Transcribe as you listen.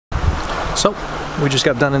So, we just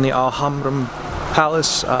got done in the Alhambra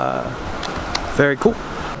Palace. Very cool.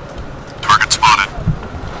 Target spotted.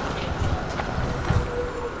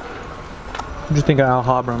 What do you think of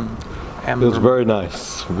Alhambra? It was very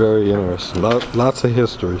nice, very interesting. Lots of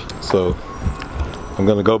history. So I'm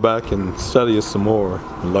going to go back and study it some more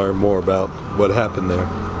and learn more about what happened there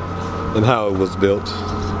and how it was built.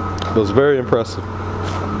 It was very impressive.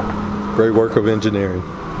 Great work of engineering.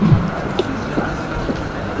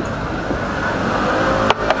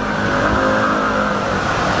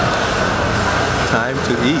 Time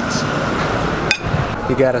to eat.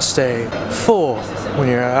 You gotta stay full when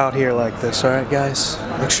you're out here like this, alright guys?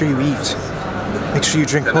 Make sure you eat. Make sure you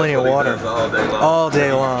drink plenty of water. All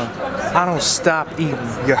day long. I don't stop eating,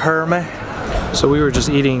 you heard me? So we were just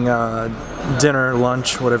eating dinner,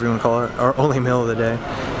 lunch, whatever you want to call it, our only meal of the day.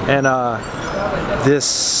 And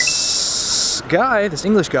this guy, this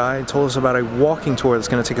English guy, told us about a walking tour that's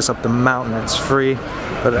going to take us up the mountain. It's free,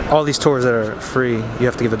 but all these tours that are free, you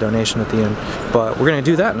have to give a donation at the end. But we're going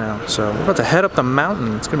to do that now. So we're about to head up the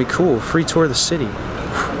mountain. It's going to be cool. Free tour of the city.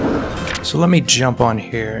 So let me jump on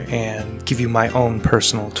here and give you my own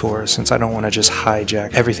personal tour, since I don't want to just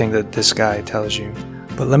hijack everything that this guy tells you.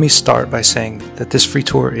 But let me start by saying that this free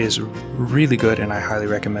tour is really good and I highly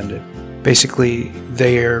recommend it. Basically,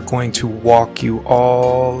 they are going to walk you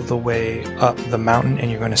all the way up the mountain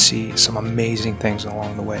and you're going to see some amazing things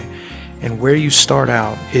along the way. And where you start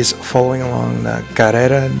out is following along the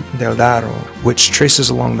Carrera del Darro, which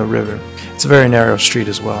traces along the river. It's a very narrow street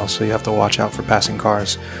as well, so you have to watch out for passing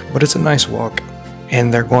cars. But it's a nice walk.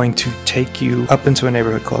 And they're going to take you up into a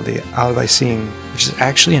neighborhood called the Albaicin, which is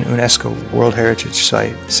actually an UNESCO World Heritage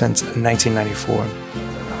Site since 1994.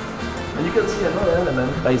 And you can see another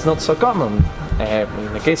element that is not so common.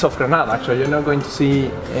 In the case of Granada, actually, you're not going to see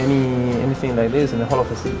anything like this in the whole of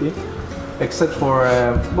the city, except for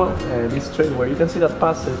this trail where you can see that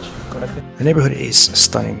passage connecting. The neighborhood is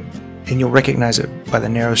stunning, and you'll recognize it by the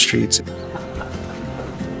narrow streets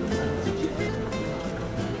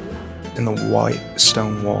and the white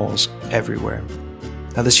stone walls everywhere.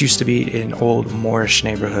 Now this used to be an old Moorish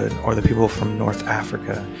neighborhood, or the people from North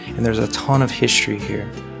Africa, and there's a ton of history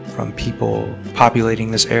here, from people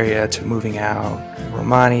populating this area to moving out,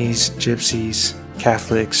 Romanis, Gypsies,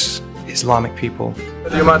 Catholics, Islamic people.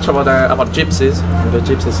 Not too much about gypsies. The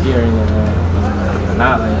gypsies here in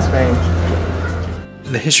Granada, in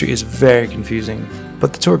Spain. The history is very confusing,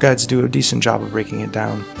 but the tour guides do a decent job of breaking it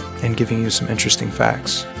down and giving you some interesting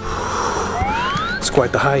facts. It's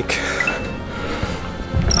quite the hike.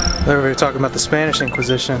 They were talking about the Spanish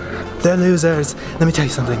Inquisition. They're losers. Let me tell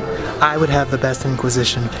you something. I would have the best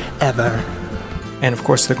Inquisition ever. And of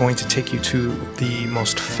course they're going to take you to the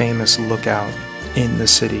most famous lookout in the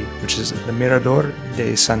city, which is the Mirador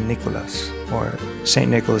de San Nicolas, or St.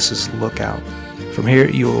 Nicholas's Lookout. From here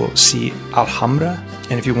you'll see Alhambra,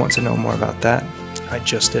 and if you want to know more about that, I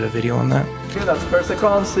just did a video on that. That's first the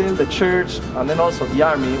council, the church, and then also the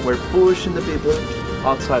army were pushing the people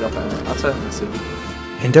outside of the city.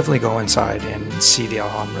 And definitely go inside and see the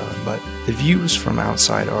Alhambra, but the views from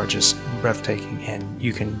outside are just breathtaking and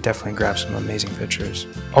you can definitely grab some amazing pictures.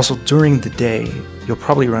 Also during the day, you'll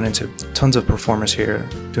probably run into tons of performers here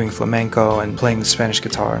doing flamenco and playing the Spanish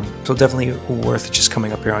guitar. So definitely worth just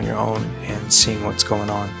coming up here on your own and seeing what's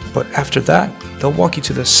going on. But after that, they'll walk you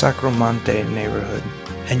to the Sacromonte neighborhood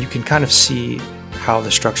and you can kind of see how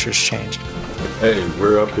the structure's changed. Hey,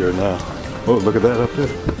 we're up here now. Oh, look at that up there.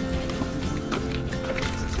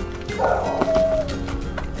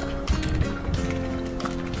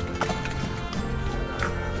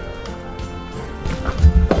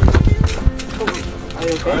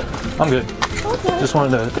 I'm good. Okay. Just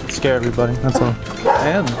wanted to scare everybody, that's all.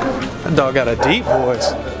 Man, that dog got a deep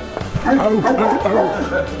voice.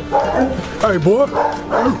 Hey boy!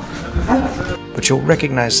 But you'll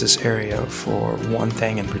recognize this area for one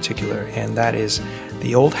thing in particular, and that is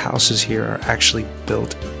the old houses here are actually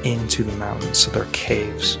built into the mountains, so they're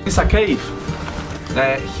caves. It's a cave,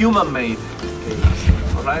 a human-made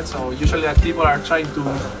cave, alright? So usually people are trying to,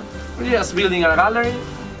 just building a gallery,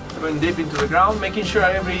 going deep into the ground, making sure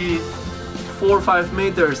every 4 or 5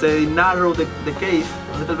 meters they narrow the cave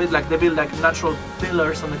a little bit, like they build like natural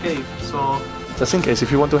pillars on the cave. So just in case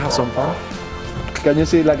if you want to have some fun. Can you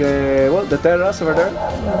see like the terrace over there?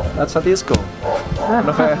 That's a disco.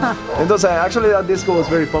 Entonces, actually that disco was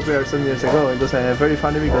very popular some years ago. It was very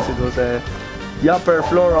funny because it was the upper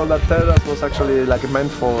floor of that terrace was actually like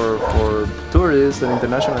meant for tourists and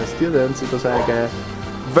international students. It was like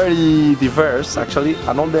very diverse actually,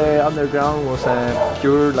 and all the underground was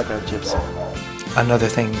pure like a gypsy. Another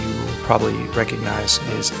thing you will probably recognize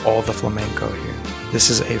is all the flamenco here. this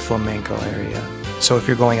is a flamenco area. So if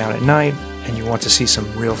you're going out at night and you want to see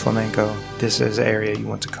some real flamenco, this is the area you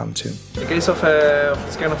want to come to. In the case of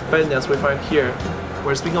this kind of peñas we find here,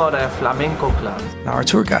 we're speaking about a flamenco club. Now our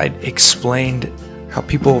tour guide explained how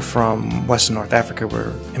people from Western North Africa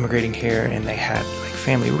were immigrating here and they had like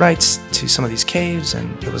family rights to some of these caves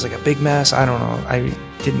and it was like a big mess. I don't know, I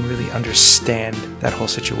didn't really understand that whole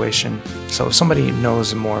situation. So if somebody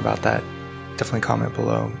knows more about that, definitely comment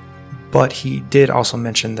below. But he did also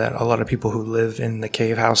mention that a lot of people who live in the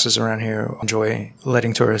cave houses around here enjoy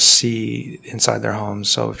letting tourists see inside their homes.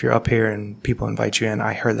 So if you're up here and people invite you in,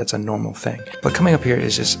 I heard that's a normal thing. But coming up here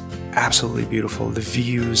is just absolutely beautiful. The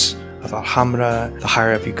views of Alhambra, the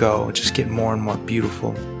higher up you go, just get more and more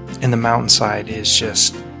beautiful. And the mountainside is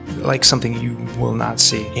just like something you will not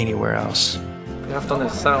see anywhere else. You have to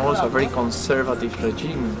understand also a very conservative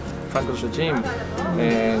regime, Franco's regime,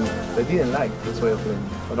 and they didn't like this way of living.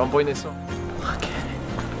 At one point they saw. Look at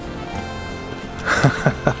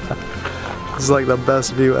it. This is like the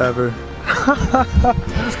best view ever.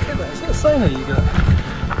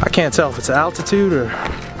 I can't tell if it's altitude or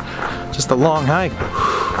just a long hike.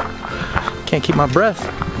 Can't keep my breath.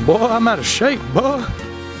 Boy, I'm out of shape, boy.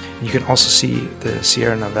 You can also see the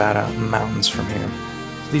Sierra Nevada mountains from here.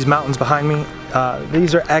 These mountains behind me,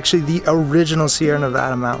 these are actually the original Sierra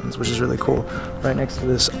Nevada mountains, which is really cool. Right next to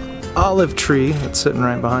this olive tree that's sitting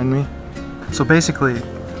right behind me. So basically,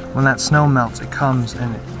 when that snow melts, it comes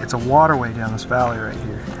and it's a waterway down this valley right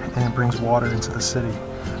here, and it brings water into the city.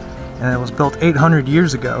 And it was built 800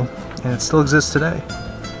 years ago, and it still exists today.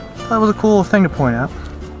 That was a cool thing to point out.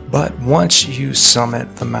 But once you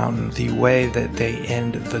summit the mountain, the way that they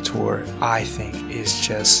end the tour, I think, is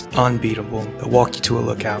just unbeatable. They'll walk you to a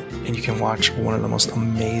lookout, and you can watch one of the most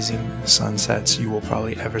amazing sunsets you will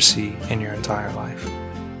probably ever see in your entire life.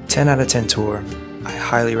 10 out of 10 tour. I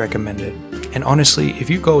highly recommend it. And honestly, if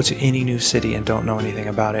you go to any new city and don't know anything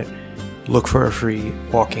about it, look for a free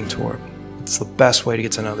walking tour. It's the best way to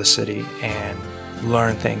get to know the city and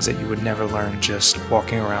learn things that you would never learn just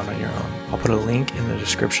walking around on your own. I'll put a link in the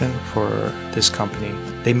description for this company.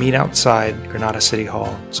 They meet outside Granada City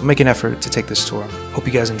Hall, so make an effort to take this tour. Hope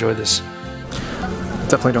you guys enjoyed this.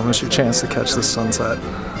 Definitely don't miss your chance to catch this sunset.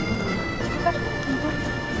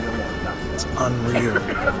 It's unreal.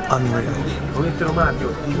 Unreal.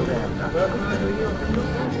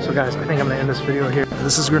 So guys, I think I'm gonna end this video here.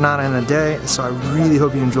 This is Granada in a day, so I really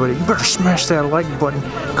hope you enjoyed it. You better smash that like button.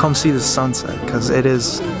 Come see the sunset, because it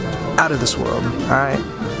is out of this world. Alright?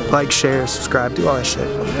 Like, share, subscribe, do all that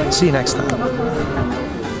shit. See you next time.